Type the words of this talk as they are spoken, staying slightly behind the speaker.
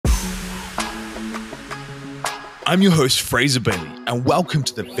I'm your host, Fraser Bailey, and welcome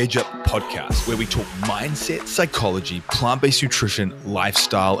to the Veg Up Podcast, where we talk mindset, psychology, plant-based nutrition,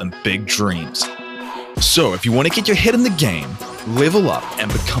 lifestyle, and big dreams. So if you want to get your head in the game, level up,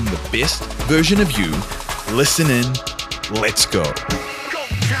 and become the best version of you, listen in, let's go.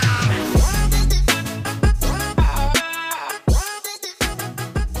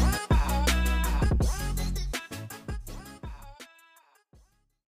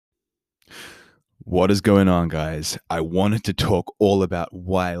 What is going on, guys? I wanted to talk all about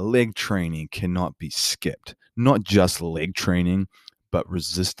why leg training cannot be skipped. Not just leg training, but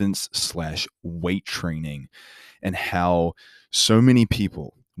resistance/weight training, and how so many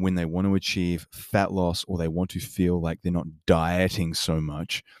people, when they want to achieve fat loss or they want to feel like they're not dieting so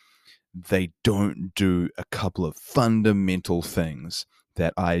much, they don't do a couple of fundamental things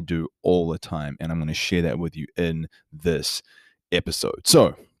that I do all the time. And I'm going to share that with you in this episode.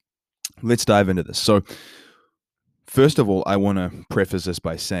 So let's dive into this. So first of all, I want to preface this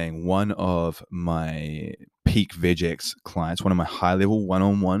by saying one of my peak VegX clients, one of my high-level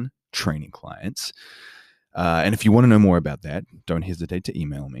one-on-one training clients, and if you want to know more about that, don't hesitate to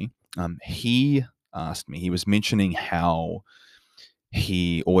email me. He asked me, he was mentioning how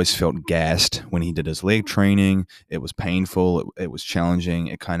he always felt gassed when he did his leg training. It was painful. It was challenging.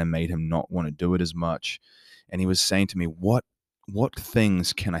 It kind of made him not want to do it as much. And he was saying to me, what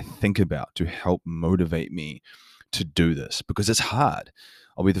things can I think about to help motivate me to do this? Because it's hard.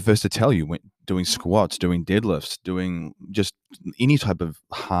 I'll be the first to tell you, when doing squats, doing deadlifts, doing just any type of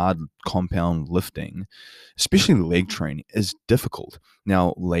hard compound lifting, especially leg training, is difficult.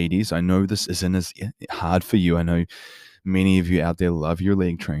 Now, ladies, I know this isn't as hard for you. I know many of you out there love your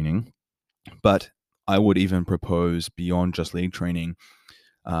leg training, but I would even propose beyond just leg training,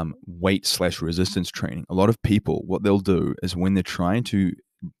 weight/resistance training. A lot of people, what they'll do is when they're trying to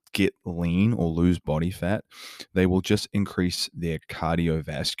get lean or lose body fat, they will just increase their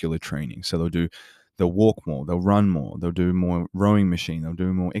cardiovascular training. So they'll walk more, they'll run more, they'll do more rowing machine, they'll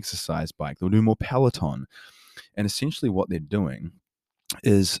do more exercise bike, they'll do more Peloton. And essentially what they're doing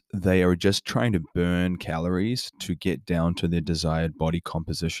is they are just trying to burn calories to get down to their desired body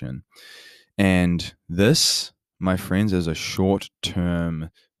composition. And this, my friends, is a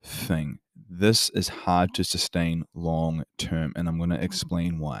short-term thing. This is hard to sustain long-term, and I'm going to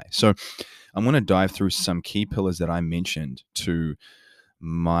explain why. So I'm going to dive through some key pillars that I mentioned to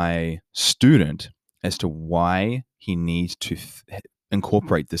my student as to why he needs to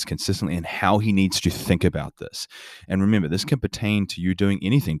incorporate this consistently and how he needs to think about this. And remember, this can pertain to you doing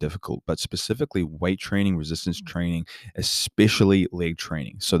anything difficult, but specifically weight training, resistance training, especially leg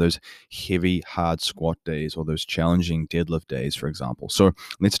training. So those heavy, hard squat days or those challenging deadlift days, for example. So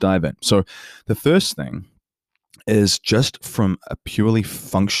let's dive in. So the first thing is just from a purely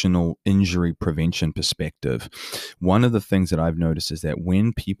functional injury prevention perspective. One of the things that I've noticed is that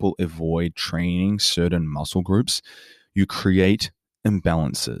when people avoid training certain muscle groups, you create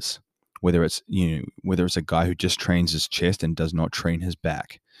imbalances, whether it's a guy who just trains his chest and does not train his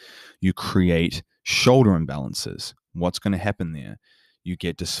back. You create shoulder imbalances. What's going to happen there? You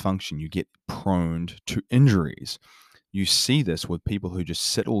get dysfunction, you get prone to injuries. You see this with people who just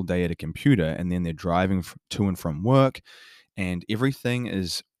sit all day at a computer and then they're driving to and from work and everything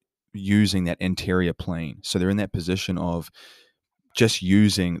is using that anterior plane. So they're in that position of just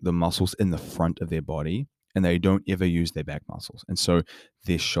using the muscles in the front of their body, and they don't ever use their back muscles. And so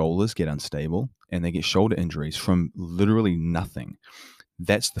their shoulders get unstable and they get shoulder injuries from literally nothing.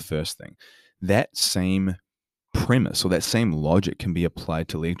 That's the first thing. That same premise or that same logic can be applied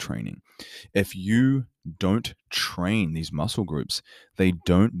to leg training. If you don't train these muscle groups, they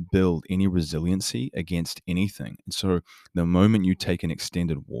don't build any resiliency against anything. And so the moment you take an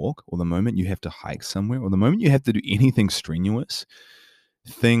extended walk, or the moment you have to hike somewhere, or the moment you have to do anything strenuous,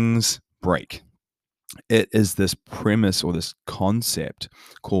 things break. It is this premise or this concept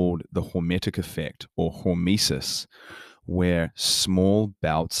called the hormetic effect or hormesis, where small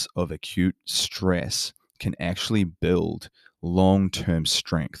bouts of acute stress can actually build long-term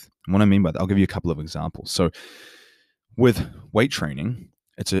strength. And what I mean by that, I'll give you a couple of examples. So with weight training,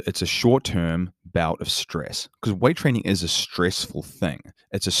 it's a short-term bout of stress, because weight training is a stressful thing.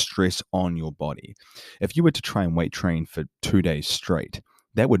 It's a stress on your body. If you were to try and weight train for 2 days straight,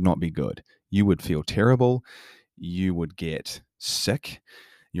 that would not be good. You would feel terrible. You would get sick.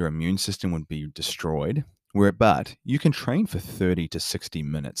 Your immune system would be destroyed. But you can train for 30 to 60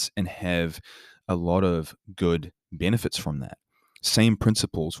 minutes and have a lot of good benefits from that. Same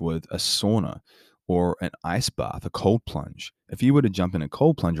principles with a sauna or an ice bath, a cold plunge. If you were to jump in a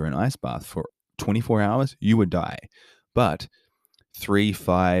cold plunge or an ice bath for 24 hours, you would die. But 3,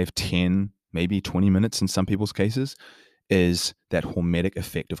 5, 10 maybe 20 minutes in some people's cases, is that hormetic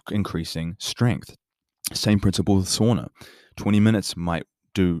effect of increasing strength. Same principle with sauna. 20 minutes might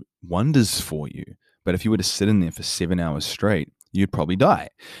do wonders for you, but if you were to sit in there for 7 hours straight, you'd probably die.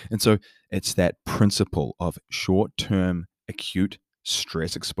 And so it's that principle of short-term acute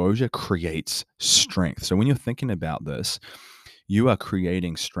stress exposure creates strength. So when you're thinking about this, you are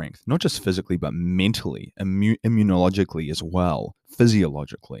creating strength, not just physically, but mentally, immunologically as well,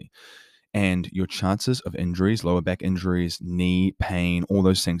 physiologically. And your chances of injuries, lower back injuries, knee pain, all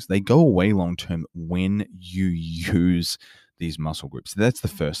those things, they go away long term when you use these muscle groups. That's the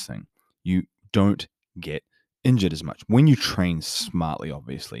first thing. You don't get injured as much. When you train smartly,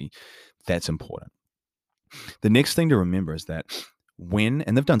 obviously, that's important. The next thing to remember is that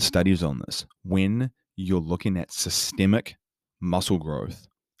and they've done studies on this, when you're looking at systemic muscle growth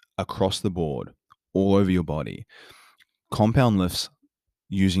across the board, all over your body, compound lifts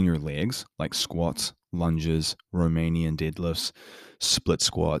using your legs, like squats, lunges, Romanian deadlifts, split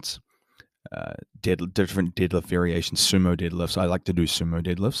squats, different deadlift variations, sumo deadlifts. I like to do sumo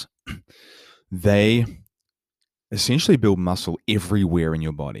deadlifts. They essentially build muscle everywhere in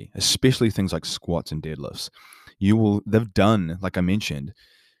your body, especially things like squats and deadlifts. They've done, like I mentioned,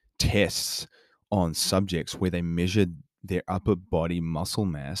 tests on subjects where they measured their upper body muscle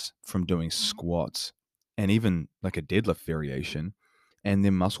mass from doing squats and even like a deadlift variation, and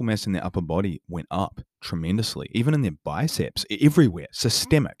their muscle mass in their upper body went up tremendously, even in their biceps, everywhere,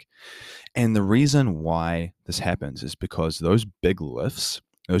 systemic. And the reason why this happens is because those big lifts,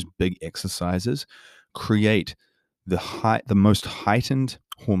 those big exercises create the most heightened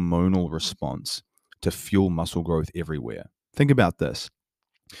hormonal response to fuel muscle growth everywhere. Think about this.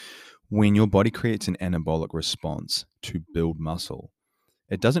 When your body creates an anabolic response to build muscle,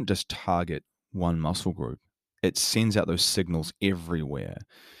 it doesn't just target one muscle group. It sends out those signals everywhere.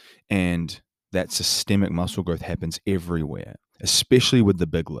 And that systemic muscle growth happens everywhere, especially with the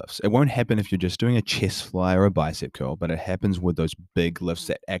big lifts. It won't happen if you're just doing a chest fly or a bicep curl, but it happens with those big lifts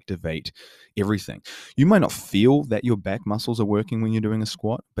that activate everything. You might not feel that your back muscles are working when you're doing a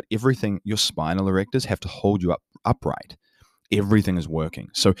squat, but everything, your spinal erectors have to hold you upright. Everything is working.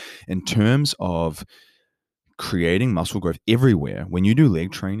 So in terms of creating muscle growth everywhere, when you do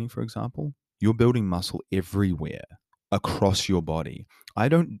leg training, for example, you're building muscle everywhere across your body.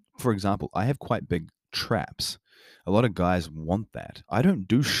 For example, I have quite big traps. A lot of guys want that. I don't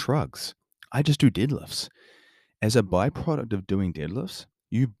do shrugs. I just do deadlifts. As a byproduct of doing deadlifts,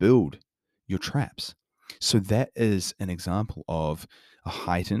 you build your traps. So that is an example of a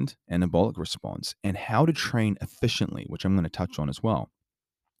heightened anabolic response and how to train efficiently, which I'm going to touch on as well.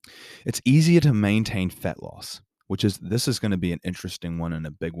 It's easier to maintain fat loss, this is going to be an interesting one and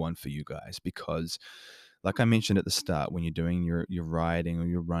a big one for you guys because, like I mentioned at the start, when you're doing your riding or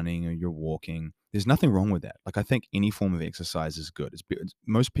you're running or you're walking, there's nothing wrong with that. Like I think any form of exercise is good.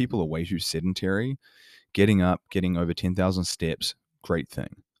 Most people are way too sedentary. Getting up, getting over 10,000 steps, great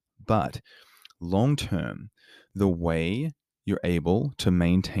thing. But long term, the way you're able to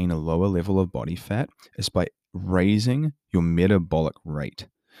maintain a lower level of body fat is by raising your metabolic rate.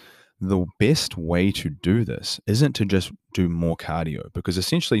 The best way to do this isn't to just do more cardio because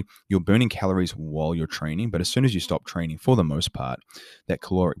essentially you're burning calories while you're training, but as soon as you stop training, for the most part, that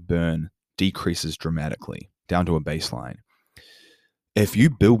caloric burn decreases dramatically down to a baseline. If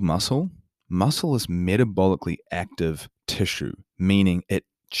you build muscle is metabolically active tissue, meaning it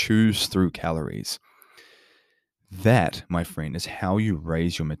chews through calories. That, my friend, is how you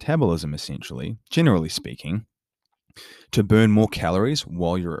raise your metabolism, essentially, generally speaking, to burn more calories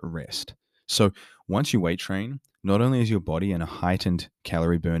while you're at rest. So once you weight train, not only is your body in a heightened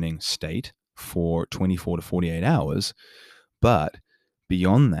calorie burning state for 24 to 48 hours, but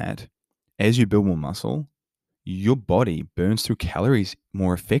beyond that, as you build more muscle, your body burns through calories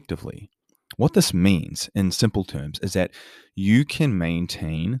more effectively. What this means in simple terms is that you can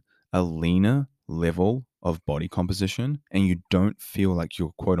maintain a leaner level of body composition and you don't feel like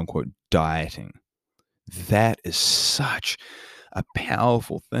you're quote unquote dieting. That is such a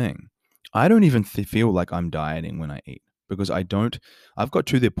powerful thing. I don't even feel like I'm dieting when I eat because I've got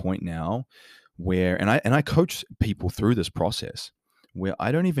to the point now where, and I coach people through this process where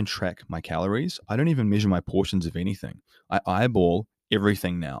I don't even track my calories. I don't even measure my portions of anything. I eyeball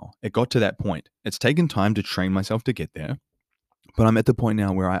everything now. It got to that point. It's taken time to train myself to get there, but I'm at the point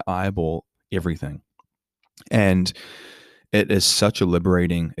now where I eyeball everything. And it is such a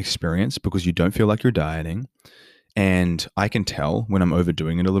liberating experience because you don't feel like you're dieting. And I can tell when I'm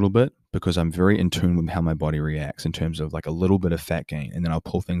overdoing it a little bit because I'm very in tune with how my body reacts in terms of like a little bit of fat gain and then I'll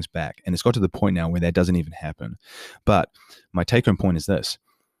pull things back. And it's got to the point now where that doesn't even happen. But my take home point is this.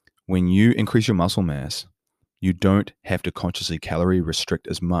 When you increase your muscle mass, you don't have to consciously calorie restrict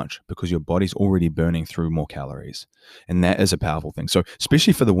as much because your body's already burning through more calories. And that is a powerful thing. So,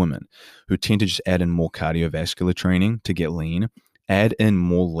 especially for the women who tend to just add in more cardiovascular training to get lean, add in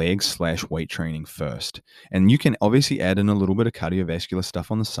more leg/weight training first. And you can obviously add in a little bit of cardiovascular stuff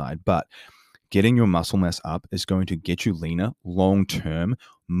on the side, but getting your muscle mass up is going to get you leaner long term,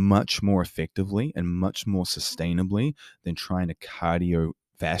 much more effectively and much more sustainably than trying to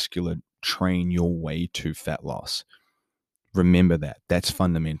cardiovascular train your way to fat loss. Remember that. That's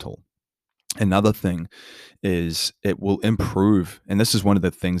fundamental. Another thing is it will improve. And this is one of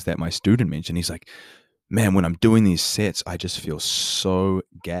the things that my student mentioned. He's like, man, when I'm doing these sets, I just feel so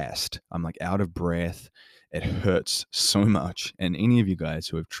gassed. I'm like out of breath. It hurts so much. And any of you guys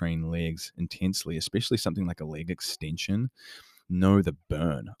who have trained legs intensely, especially something like a leg extension, know the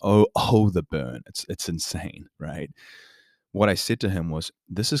burn. Oh, the burn. It's insane, right? What I said to him was,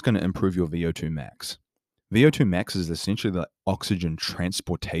 this is going to improve your VO2 max. VO2 max is essentially the oxygen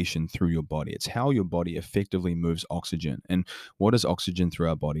transportation through your body. It's how your body effectively moves oxygen. And what does oxygen through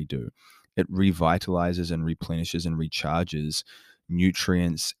our body do? It revitalizes and replenishes and recharges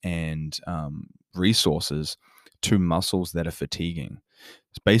nutrients and resources to muscles that are fatiguing.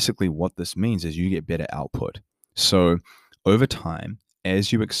 It's basically what this means is you get better output. So over time,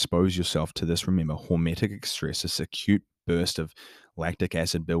 as you expose yourself to this, remember, hormetic stress, this acute burst of lactic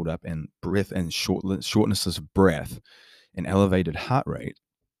acid buildup and breath and shortness of breath and elevated heart rate,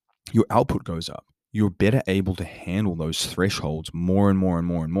 your output goes up. You're better able to handle those thresholds more and more and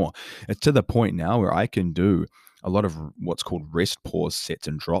more and more. It's to the point now where I can do a lot of what's called rest pause sets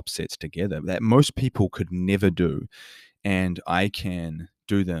and drop sets together that most people could never do. And I can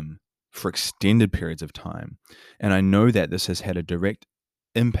do them for extended periods of time. And I know that this has had a direct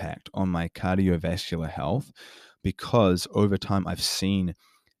impact on my cardiovascular health because over time I've seen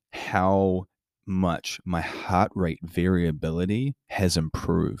how much my heart rate variability has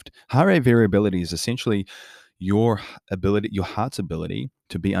improved. Heart rate variability is essentially your heart's ability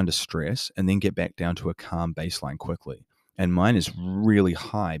to be under stress and then get back down to a calm baseline quickly. And mine is really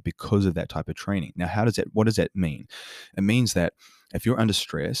high because of that type of training. Now, what does that mean? It means that if you're under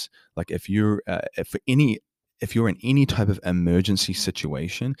stress, like if you're in any type of emergency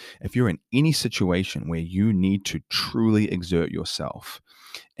situation, if you're in any situation where you need to truly exert yourself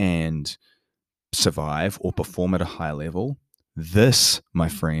and survive or perform at a high level, this, my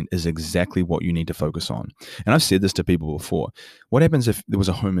friend, is exactly what you need to focus on. And I've said this to people before. What happens if there was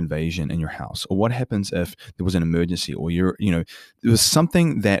a home invasion in your house? Or what happens if there was an emergency or there was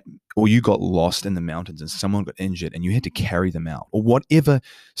something or you got lost in the mountains and someone got injured and you had to carry them out, or whatever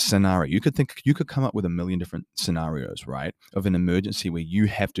scenario. You could come up with a million different scenarios, right? Of an emergency where you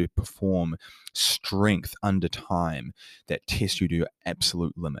have to perform strength under time that tests you to your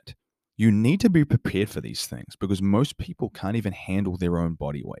absolute limit. You need to be prepared for these things because most people can't even handle their own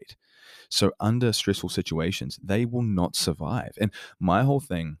body weight. So under stressful situations, they will not survive. And my whole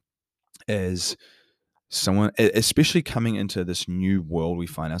thing is especially coming into this new world we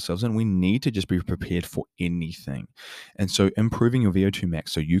find ourselves in, we need to just be prepared for anything. And so improving your VO2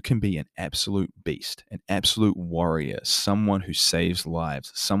 max so you can be an absolute beast, an absolute warrior, someone who saves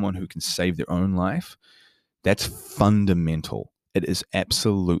lives, someone who can save their own life, that's fundamental. It is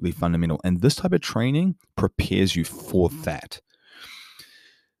absolutely fundamental. And this type of training prepares you for that.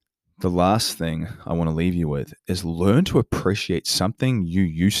 The last thing I want to leave you with is learn to appreciate something you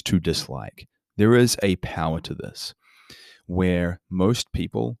used to dislike. There is a power to this where most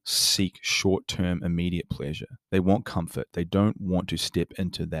people seek short-term immediate pleasure. They want comfort. They don't want to step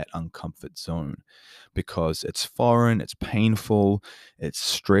into that uncomfort zone because it's foreign, it's painful, it's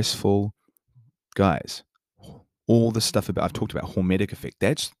stressful. Guys, all the stuff I've talked about, hormetic effect,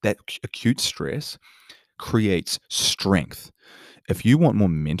 that acute stress creates strength. If you want more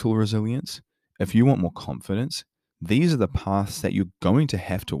mental resilience, if you want more confidence, these are the paths that you're going to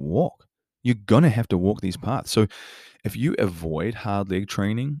have to walk. You're going to have to walk these paths. So if you avoid hard leg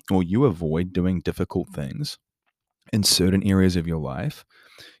training or you avoid doing difficult things in certain areas of your life,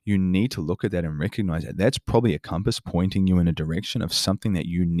 you need to look at that and recognize that that's probably a compass pointing you in a direction of something that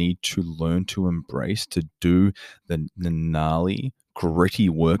you need to learn to embrace, to do the gnarly, gritty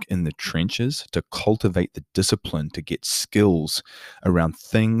work in the trenches, to cultivate the discipline, to get skills around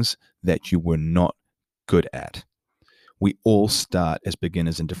things that you were not good at. We all start as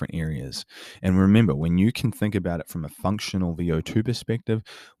beginners in different areas. And remember, when you can think about it from a functional VO2 perspective,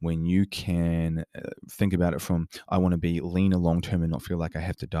 when you can think about it from, I want to be leaner long term and not feel like I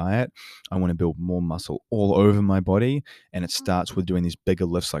have to diet. I want to build more muscle all over my body. And it starts with doing these bigger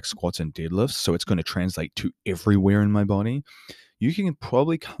lifts like squats and deadlifts. So it's going to translate to everywhere in my body. you can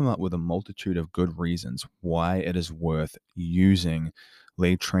probably come up with a multitude of good reasons why it is worth using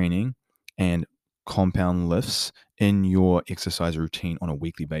leg training and compound lifts in your exercise routine on a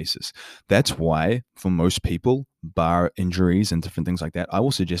weekly basis. That's why for most people, bar injuries and different things like that, I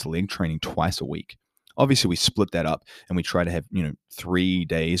will suggest leg training twice a week. Obviously, we split that up and we try to have 3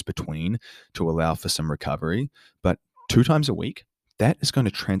 days between to allow for some recovery, but 2 times a week, that is going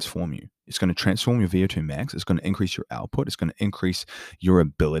to transform you. It's going to transform your VO2 max. It's going to increase your output. It's going to increase your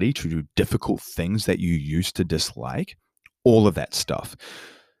ability to do difficult things that you used to dislike. All of that stuff.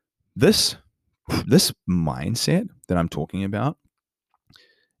 This mindset that I'm talking about,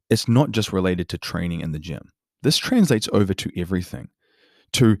 it's not just related to training in the gym. This translates over to everything,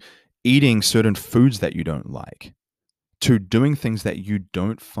 to eating certain foods that you don't like, to doing things that you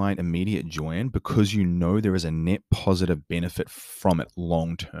don't find immediate joy in because you know there is a net positive benefit from it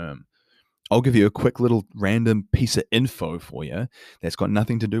long term. I'll give you a quick little random piece of info for you that's got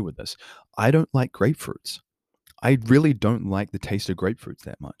nothing to do with this. I don't like grapefruits. I really don't like the taste of grapefruits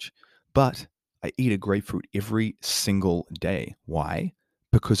that much, but I eat a grapefruit every single day. Why?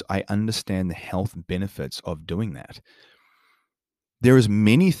 Because I understand the health benefits of doing that. There is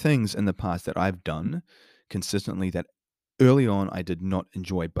many things in the past that I've done consistently that early on I did not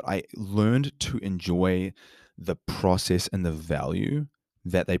enjoy, but I learned to enjoy the process and the value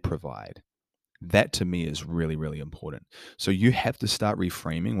that they provide. That to me is really, really important. So you have to start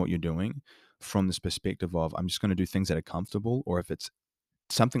reframing what you're doing from this perspective of, I'm just going to do things that are comfortable, or if it's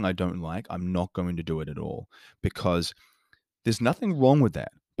something I don't like, I'm not going to do it at all, because there's nothing wrong with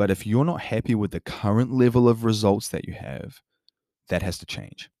that. But if you're not happy with the current level of results that you have, that has to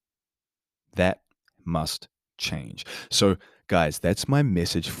change. That must change. So guys, that's my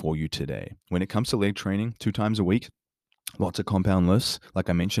message for you today. When it comes to leg training, 2 times a week, lots of compound lifts. Like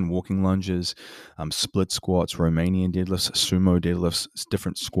I mentioned, walking lunges, split squats, Romanian deadlifts, sumo deadlifts,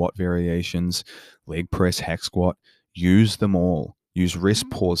 different squat variations, leg press, hack squat. Use them all. Use rest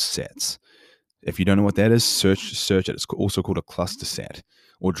pause sets. If you don't know what that is, search it. It's also called a cluster set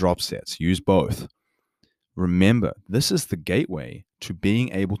or drop sets. Use both. Remember, this is the gateway to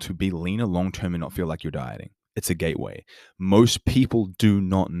being able to be leaner long-term and not feel like you're dieting. It's a gateway. Most people do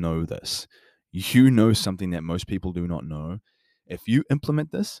not know this. You know something that most people do not know. If you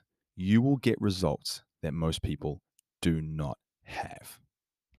implement this, you will get results that most people do not have.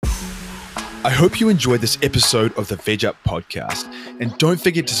 I hope you enjoyed this episode of the Veg Up Podcast, and don't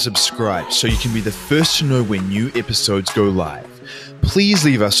forget to subscribe so you can be the first to know when new episodes go live. Please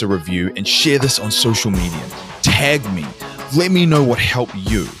leave us a review and share this on social media. Tag me. Let me know what helped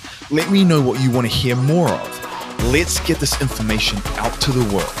you. Let me know what you want to hear more of. Let's get this information out to the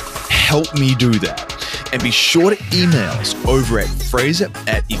world. Help me do that. And be sure to email us over at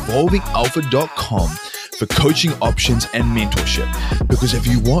fraser@evolvingalpha.com for coaching options and mentorship. Because if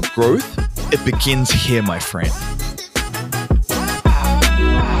you want growth, it begins here, my friend.